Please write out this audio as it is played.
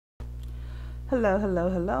Hello, hello,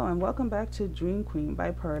 hello, and welcome back to Dream Queen by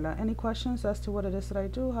Perla. Any questions as to what it is that I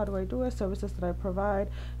do, how do I do it, services that I provide,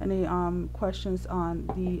 any questions on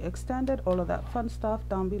the extended, all of that fun stuff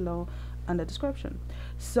down below in the description.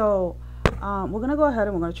 So we're gonna go ahead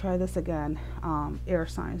and we're gonna try this again. Air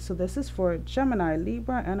signs. So this is for Gemini,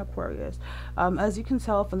 Libra, and Aquarius. As you can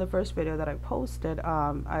tell from the first video that I posted,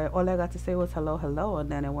 all I got to say was hello, hello, and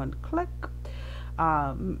then it went click.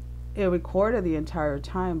 It recorded the entire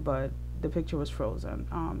time, but the picture was frozen,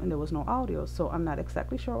 and there was no audio, so I'm not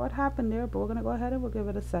exactly sure what happened there, but we're gonna go ahead and we'll give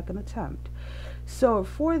it a second attempt. So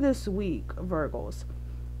for this week, Virgos,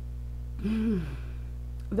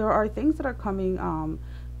 there are things that are coming,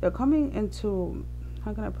 they're coming into,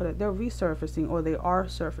 how can I put it, they're resurfacing, or they are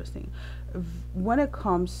surfacing when it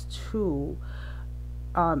comes to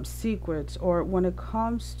secrets, or when it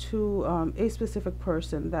comes to a specific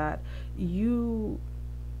person that you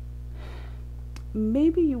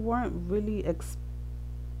maybe you weren't really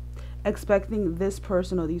expecting this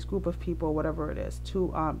person or these group of people, whatever it is,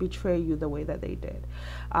 to betray you the way that they did.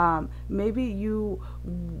 Maybe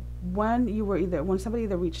when somebody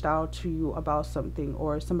either reached out to you about something,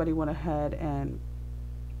 or somebody went ahead and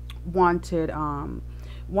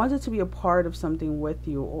wanted to be a part of something with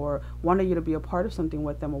you, or wanted you to be a part of something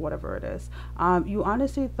with them, or whatever it is, you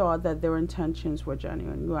honestly thought that their intentions were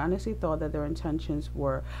genuine. You honestly thought that their intentions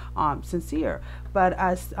were sincere. But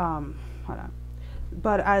as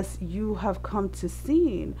you have come to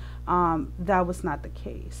see, that was not the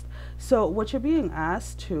case. So what you're being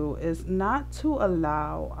asked to is not to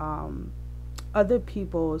allow other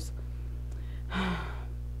people's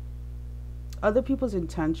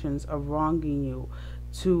intentions of wronging you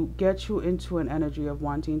to get you into an energy of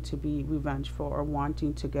wanting to be revengeful, or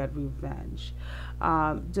wanting to get revenge.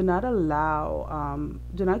 Do not allow,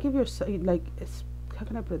 do not give yourself, how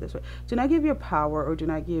can I put it this way? Do not give your power, or do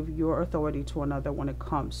not give your authority to another when it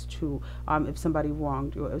comes to if somebody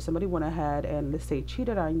wronged you, if somebody went ahead and, let's say,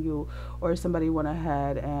 cheated on you, or somebody went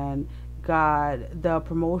ahead and got the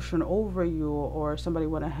promotion over you, or somebody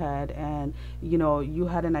went ahead and, you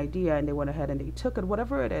had an idea and they went ahead and they took it,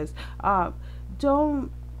 whatever it is. Don't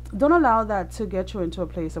allow that to get you into a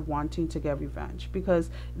place of wanting to get revenge, because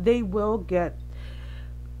they will get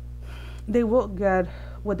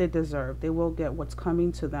what they deserve. They will get what's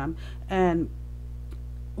coming to them, and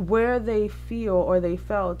where they feel, or they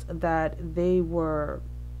felt that they were,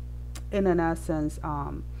 in an essence,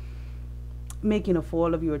 making a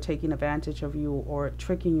fool of you, or taking advantage of you, or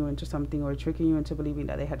tricking you into something, or tricking you into believing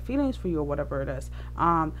that they had feelings for you, or whatever it is.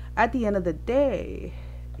 At the end of the day,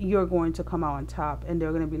 you're going to come out on top, and they're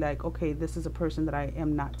going to be like, okay, this is a person that I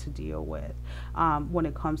am not to deal with. When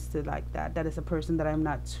it comes to like that is a person that I'm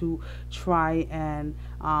not to try and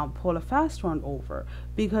pull a fast one over,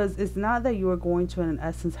 because it's not that you are going to, in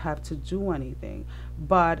essence, have to do anything,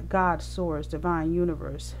 but God, source, divine,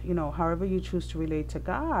 universe, however you choose to relate to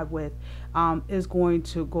God with, is going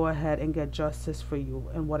to go ahead and get justice for you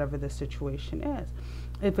in whatever the situation is.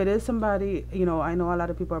 If it is somebody, I know a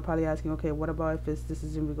lot of people are probably asking, okay, what about if this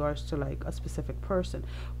is in regards to like a specific person?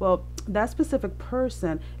 Well, that specific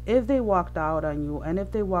person, if they walked out on you, and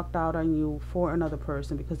if they walked out on you for another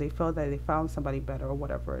person because they felt that they found somebody better, or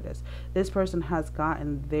whatever it is, this person has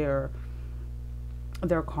gotten their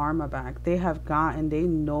karma back. They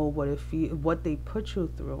know what they put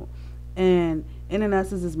you through. And in an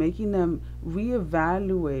essence, is making them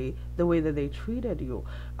reevaluate the way that they treated you,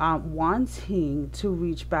 wanting to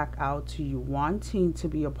reach back out to you, wanting to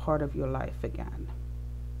be a part of your life again.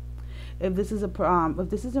 If this is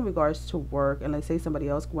in regards to work, and let's say somebody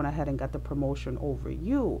else went ahead and got the promotion over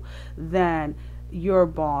you, then your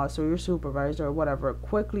boss or your supervisor or whatever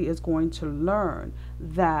quickly is going to learn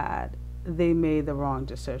that they made the wrong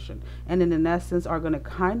decision, and in an essence are going to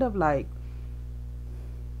kind of like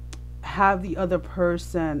have the other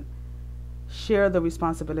person share the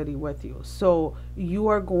responsibility with you. So you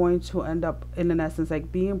are going to end up, in an essence,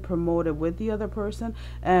 like being promoted with the other person,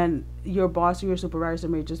 and your boss or your supervisor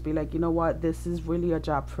may just be like, you know what, this is really a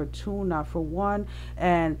job for two, not for one,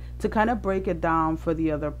 and to kind of break it down for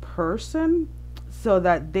the other person, so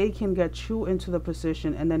that they can get you into the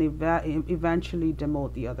position, and then eventually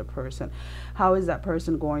demote the other person. How is that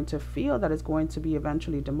person going to feel that is going to be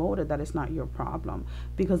eventually demoted? That is not your problem,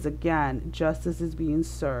 because again, justice is being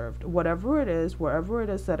served. Whatever it is, wherever it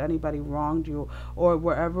is that anybody wronged you, or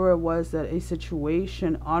wherever it was that a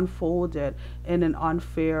situation unfolded in an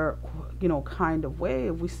unfair, kind of way,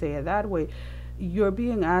 if we say it that way, you're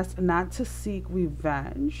being asked not to seek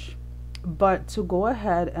revenge, but to go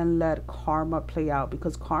ahead and let karma play out,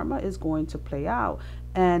 because karma is going to play out,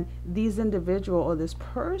 and these individual or this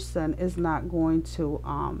person is not going to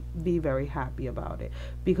be very happy about it,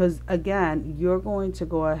 because again, you're going to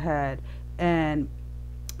go ahead and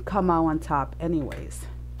come out on top anyways.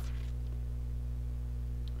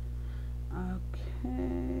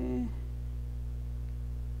 Okay.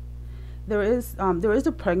 There is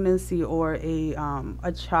a pregnancy or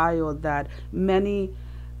a child that many,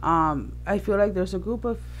 I feel like there's a group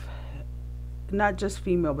of, not just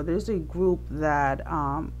female, but there's a group that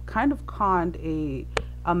kind of conned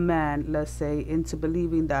a man, let's say, into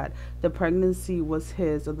believing that the pregnancy was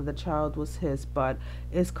his or that the child was his, but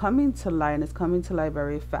it's coming to light, and it's coming to light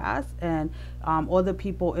very fast, and all the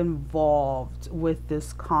people involved with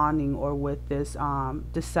this conning or with this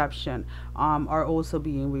deception are also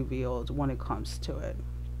being revealed when it comes to it.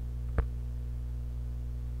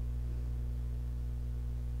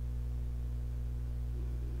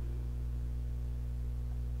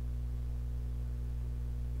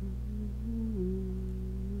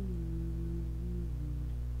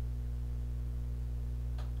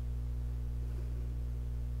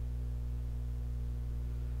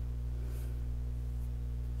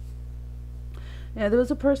 Yeah,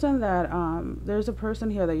 there's a person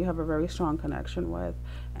here that you have a very strong connection with,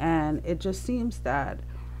 and it just seems that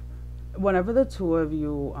whenever the two of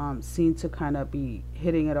you seem to kind of be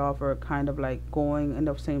hitting it off or kind of like going in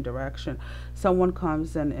the same direction, someone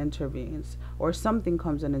comes and intervenes, or something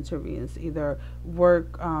comes and intervenes. Either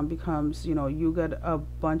work becomes, you get a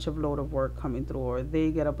bunch of load of work coming through, or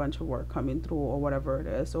they get a bunch of work coming through, or whatever it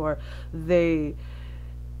is, or they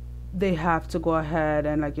have to go ahead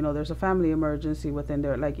and, like, there's a family emergency within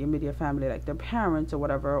their, like, immediate family, like their parents or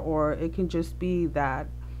whatever. Or it can just be that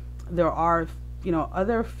there are,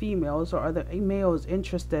 other females or other males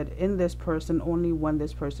interested in this person only when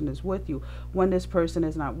this person is with you. When this person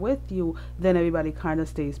is not with you, then everybody kind of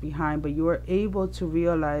stays behind, but you're able to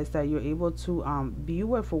realize that you're able to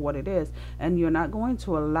view it for what it is, and you're not going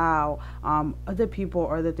to allow other people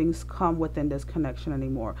or other things come within this connection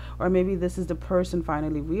anymore. Or maybe this is the person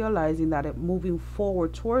finally realizing that it moving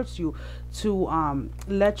forward towards you to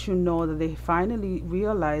let you know that they finally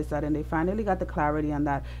realized that, and they finally got the clarity on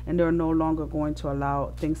that, and they're no longer going to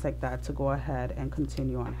allow things like that to go ahead and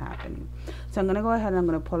continue on happening. So I'm going to go ahead and I'm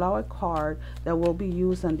going to pull out a card that will be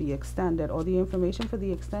used on the extended. All the information for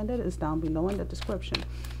the extended is down below in the description.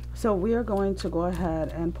 So we are going to go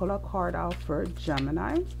ahead and pull a card out for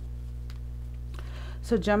Gemini.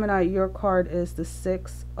 So Gemini, your card is the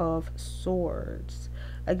Six of Swords.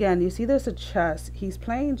 Again, you see there's a chess. He's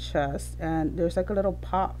playing chess, and there's like a little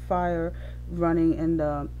pot fire running in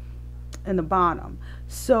the bottom.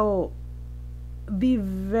 So be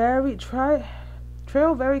very trail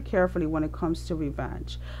very carefully when it comes to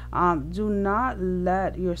revenge. Do not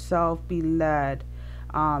let yourself be led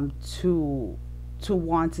to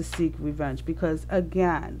want to seek revenge, because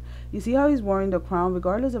again, you see how he's wearing the crown.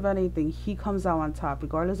 Regardless of anything, he comes out on top.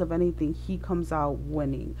 Regardless of anything, he comes out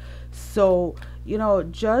winning. So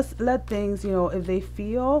just let things, if they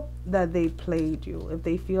feel that they played you, if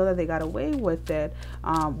they feel that they got away with it,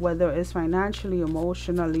 whether it's financially,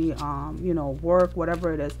 emotionally, work,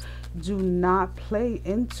 whatever it is, do not play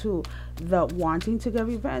into the wanting to get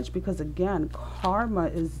revenge, because again, karma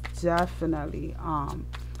is definitely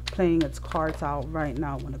playing its cards out right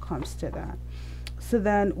now when it comes to that. So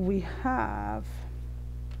then we have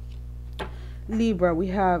Libra. We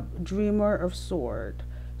have Dreamer of Swords.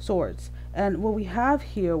 And what we have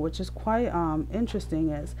here, which is quite interesting,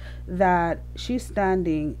 is that she's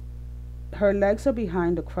standing, her legs are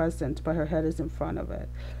behind the crescent, but her head is in front of it.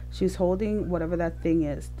 She's holding whatever that thing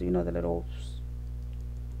is. Do you know the little,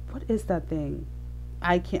 what is that thing?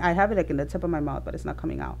 I have it like in the tip of my mouth, but it's not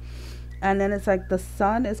coming out. And then it's like the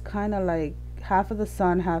sun is kind of like half of the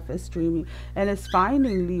sun, half is streaming, and it's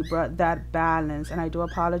finding, Libra, that balance. And I do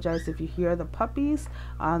apologize if you hear the puppies.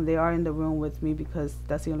 They are in the room with me because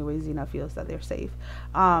that's the only way Zena feels that they're safe.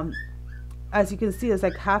 As you can see, it's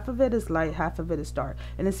like half of it is light, half of it is dark,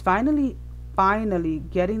 and it's finally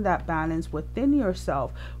getting that balance within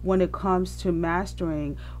yourself when it comes to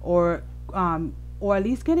mastering, or at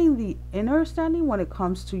least getting the inner standing when it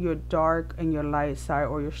comes to your dark and your light side,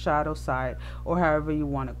 or your shadow side, or however you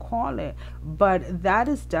want to call it. But that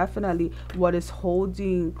is definitely what is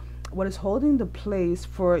holding the place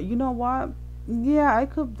for, yeah, I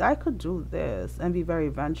could do this and be very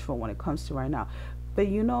vengeful when it comes to right now. But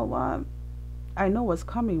you know what? I know what's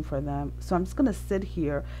coming for them. So I'm just going to sit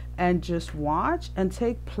here and just watch and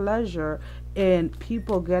take pleasure in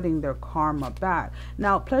people getting their karma back.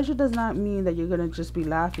 Now, pleasure does not mean that you're going to just be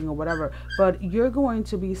laughing or whatever, but you're going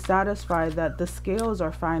to be satisfied that the scales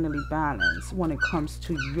are finally balanced when it comes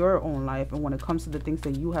to your own life and when it comes to the things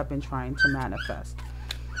that you have been trying to manifest.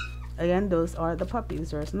 Again, those are the puppies.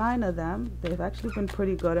 There's 9 of them. They've actually been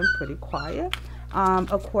pretty good and pretty quiet.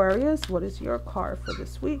 Aquarius, what is your card for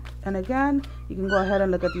this week? And again, you can go ahead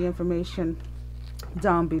and look at the information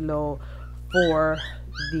down below for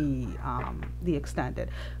the extended.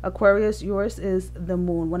 Aquarius, yours is the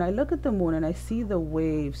moon. When I look at the moon and I see the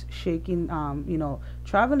waves shaking,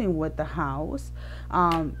 traveling with the house,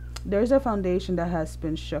 there's a foundation that has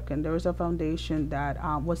been shooken. There was a foundation that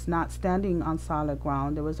was not standing on solid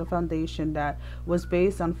ground. There was a foundation that was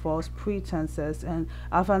based on false pretenses, and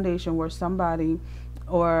a foundation where somebody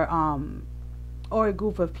or a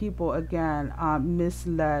group of people again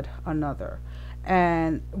misled another.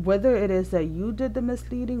 And whether it is that you did the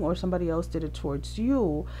misleading or somebody else did it towards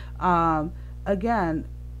you, again,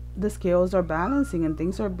 the scales are balancing and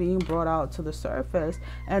things are being brought out to the surface,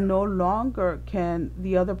 and no longer can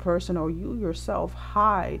the other person or you yourself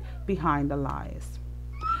hide behind the lies.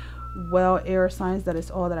 Well, air signs, that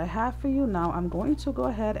is all that I have for you. Now I'm going to go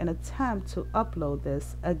ahead and attempt to upload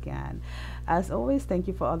this again. As always, thank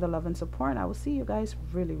you for all the love and support, and I will see you guys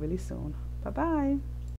really, really soon. Bye-bye.